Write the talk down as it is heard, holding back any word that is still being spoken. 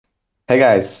Hey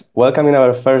guys, welcome in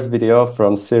our first video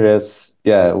from series.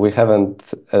 Yeah, we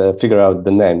haven't figured out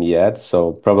the name yet,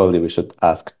 so probably we should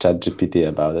ask ChatGPT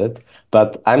about it.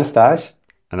 But I'm Staś,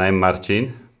 And I'm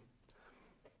Marcin.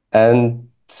 and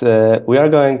we are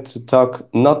going to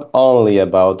talk not only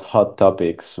about hot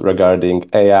topics regarding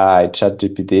AI,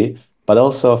 ChatGPT, but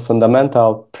also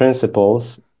fundamental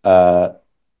principles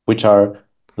which are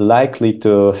likely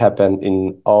to happen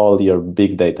in all your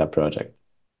big data projects.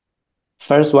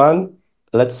 First one,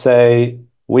 let's say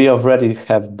we already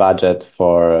have budget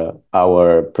for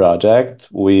our project.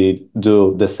 We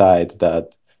do decide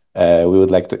that we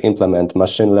would like to implement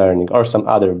machine learning or some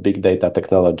other big data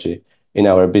technology in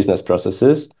our business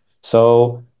processes.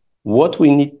 So what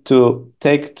we need to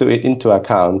take into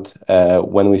account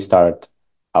when we start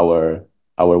our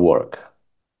our work.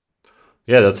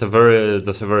 Yeah, that's a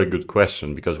very good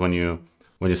question because when you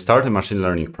start a machine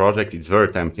learning project, it's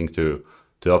very tempting to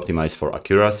optimize for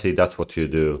accuracy. That's what you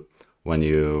do when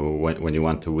you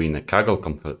want to win a Kaggle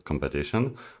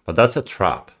competition, but that's a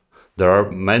trap. There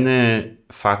are many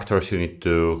factors you need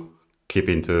to keep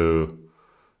into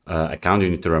account. You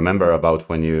need to remember about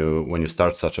when you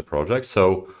start such a project.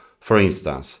 So, for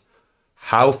instance,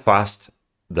 how fast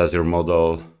does your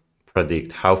model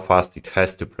predict? How fast it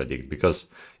has to predict? Because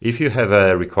if you have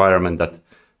a requirement that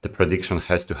the prediction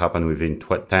has to happen within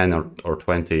 10 or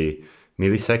 20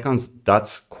 milliseconds,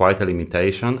 that's quite a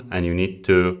limitation, and you need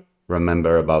to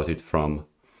remember about it from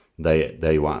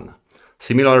day one.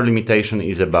 Similar limitation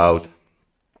is about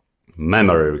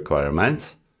memory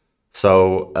requirements.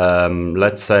 So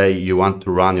let's say you want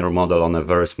to run your model on a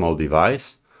very small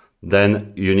device,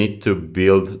 then you need to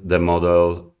build the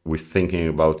model with thinking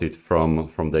about it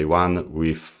from day one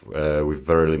with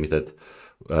very limited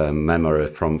memory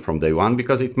from day one,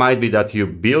 because it might be that you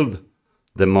build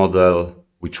the model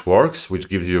which works, which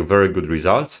gives you very good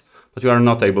results, but you are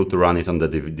not able to run it on the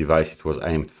device it was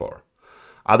aimed for.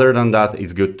 Other than that,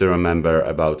 it's good to remember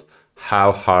about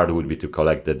how hard it would be to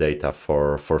collect the data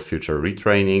for future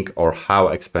retraining, or how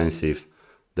expensive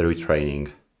the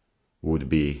retraining would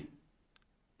be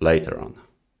later on.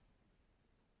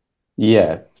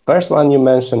 Yeah, first one you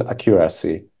mentioned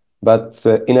accuracy, but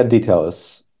in a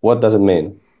details, what does it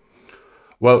mean?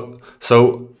 Well,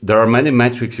 so there are many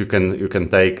metrics you can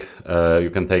take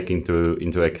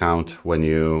into account when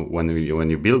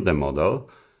you build the model,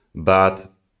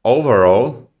 but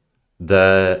overall,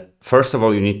 the first of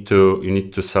all you need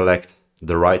to select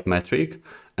the right metric,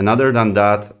 and other than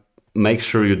that, make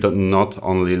sure you do not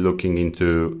only looking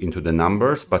into the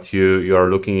numbers, but you are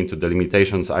looking into the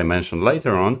limitations I mentioned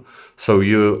later on, so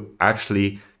you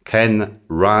actually can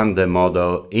run the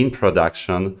model in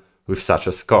production with such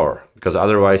a score, because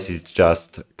otherwise it's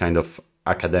just kind of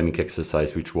academic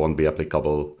exercise which won't be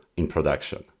applicable in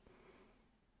production.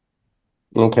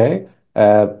 Okay.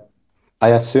 I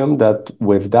assume that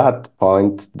with that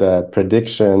point, the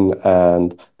prediction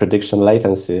and prediction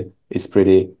latency is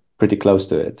pretty close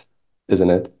to it, isn't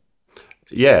it?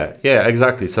 Yeah,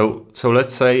 exactly. So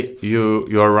let's say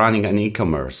you are running an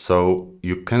e-commerce, so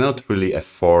you cannot really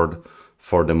afford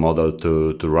for the model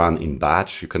to run in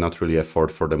batch. You cannot really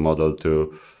afford for the model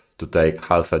to take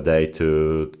half a day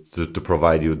to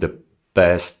provide you the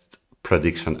best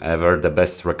prediction ever, the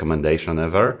best recommendation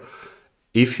ever.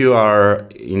 If you are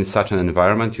in such an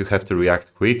environment, you have to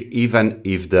react quick, even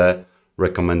if the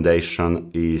recommendation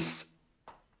is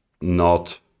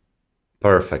not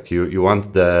perfect. You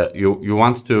want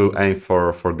to aim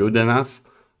for good enough.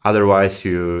 Otherwise,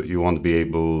 you won't be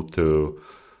able to.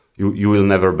 You will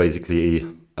never basically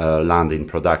land in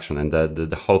production. And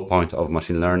the whole point of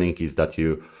machine learning is that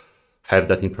you have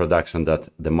that in production, that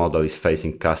the model is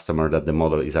facing customer, that the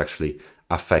model is actually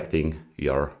affecting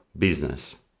your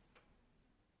business.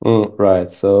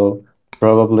 Right. So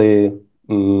probably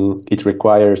it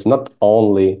requires not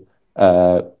only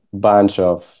a bunch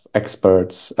of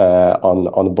experts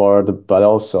on board, but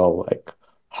also like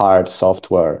hard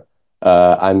software.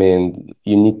 I mean,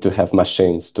 you need to have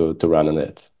machines to run on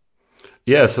it.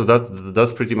 Yeah, so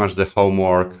that's pretty much the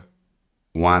homework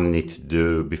one need to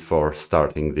do before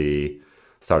starting the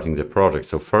project.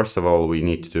 So first of all, we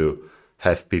need to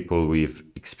have people with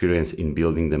experience in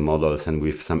building the models and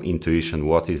with some intuition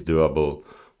what is doable,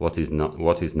 what is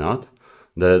not.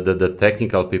 The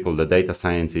technical people, the data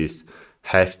scientists,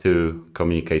 have to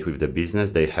communicate with the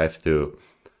business. They have to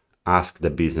ask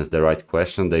the business the right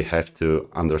question. They have to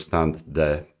understand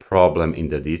the problem in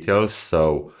the details.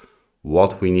 So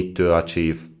what we need to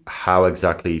achieve, how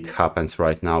exactly it happens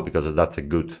right now, because that's a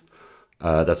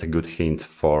good hint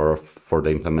for the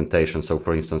implementation. So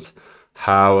for instance,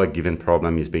 how a given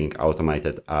problem is being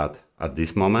automated at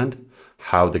this moment,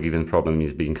 how the given problem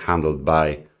is being handled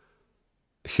by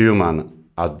human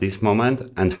at this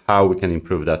moment, and how we can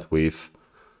improve that with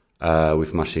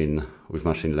machine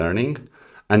learning.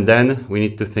 And then we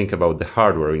need to think about the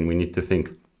hardware, and we need to think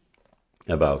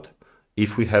about,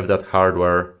 if we have that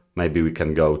hardware, maybe we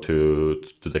can go to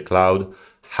the cloud.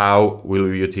 How will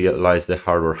we utilize the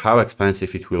hardware? How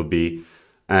expensive it will be?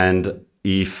 And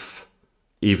if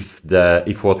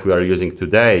what we are using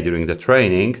today during the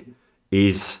training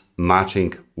is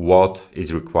matching what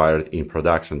is required in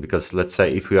production. Because let's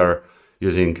say if we are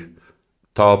using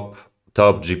top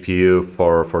GPU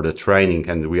for the training,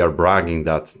 and we are bragging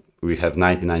that we have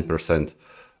 99%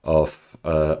 of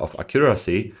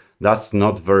accuracy, that's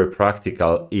not very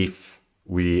practical if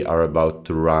we are about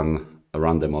to run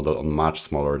the model on much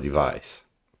smaller device.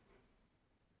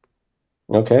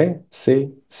 Okay,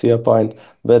 see your point.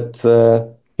 But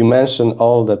you mentioned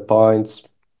all the points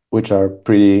which are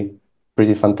pretty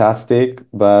fantastic,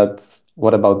 but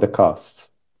what about the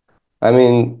costs? I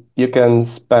mean, you can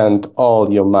spend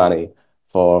all your money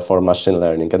for machine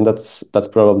learning, and that's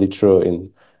probably true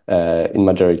in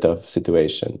majority of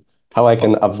situation. How I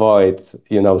can Oh, avoid,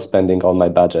 spending all my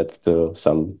budget to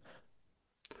some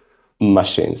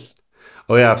machines.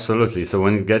 oh yeah, absolutely. So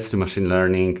when it gets to machine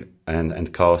learning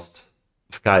and costs,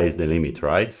 sky is the limit,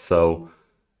 right? So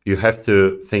you have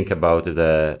to think about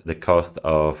the cost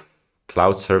of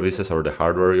cloud services or the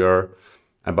hardware you're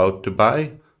about to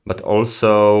buy, but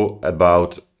also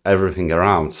about everything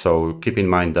around. So keep in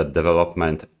mind that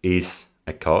development is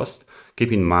a cost.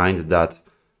 Keep in mind that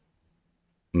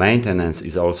maintenance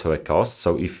is also a cost.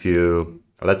 So if you,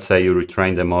 let's say you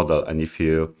retrain the model, and if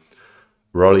you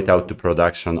roll it out to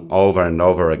production over and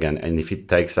over again, and if it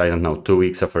takes, I don't know, 2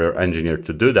 weeks of your engineer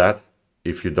to do that,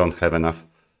 if you don't have enough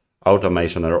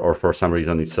automation, or for some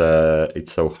reason it's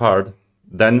so hard,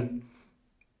 then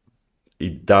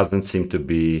it doesn't seem to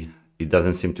be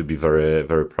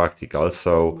very practical.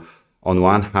 So on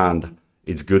one hand,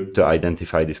 it's good to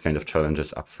identify these kind of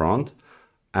challenges up front,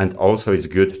 and also it's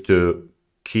good to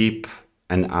keep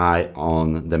an eye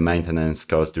on the maintenance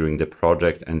cost during the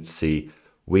project and see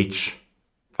which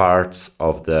parts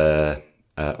of the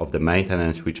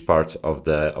maintenance, which parts of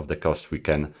the cost we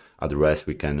can address,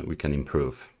 we can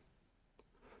improve.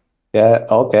 Yeah,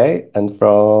 okay. And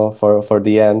for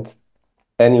the end,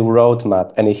 any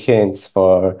roadmap, any hints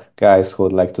for guys who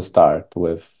would like to start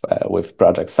with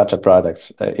projects, such a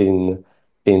product in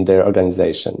their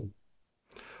organization?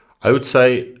 I would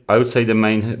say the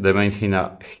main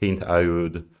hint I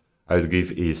would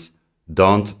give is,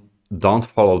 don't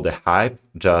follow the hype.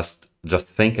 Just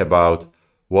think about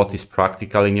what is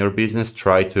practical in your business.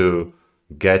 Try to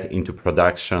get into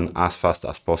production as fast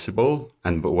as possible.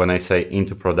 And when I say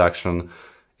into production,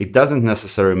 it doesn't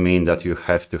necessarily mean that you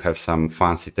have to have some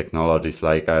fancy technologies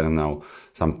like, I don't know,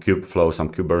 some Kubeflow, some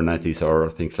Kubernetes, or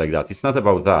things like that. It's not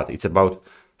about that. It's about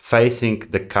facing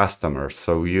the customers.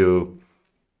 So your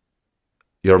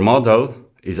model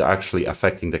is actually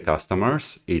affecting the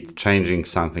customers. It's changing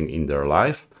something in their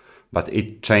life, but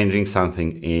it's changing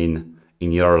something in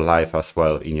your life as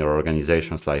well, in your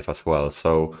organization's life as well.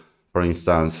 So, for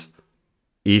instance,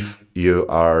 if you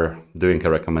are doing a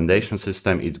recommendation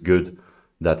system, it's good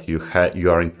that you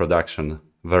are in production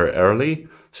very early,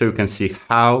 so you can see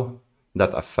how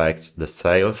that affects the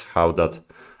sales, how that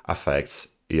affects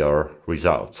your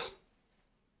results.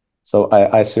 So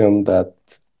I assume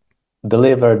that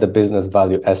deliver the business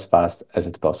value as fast as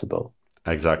it's possible.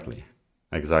 Exactly,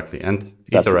 and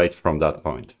That's iterate from that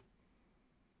point.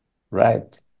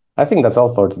 right. I think that's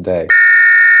all for today.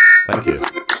 Thank you.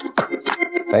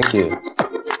 Thank you.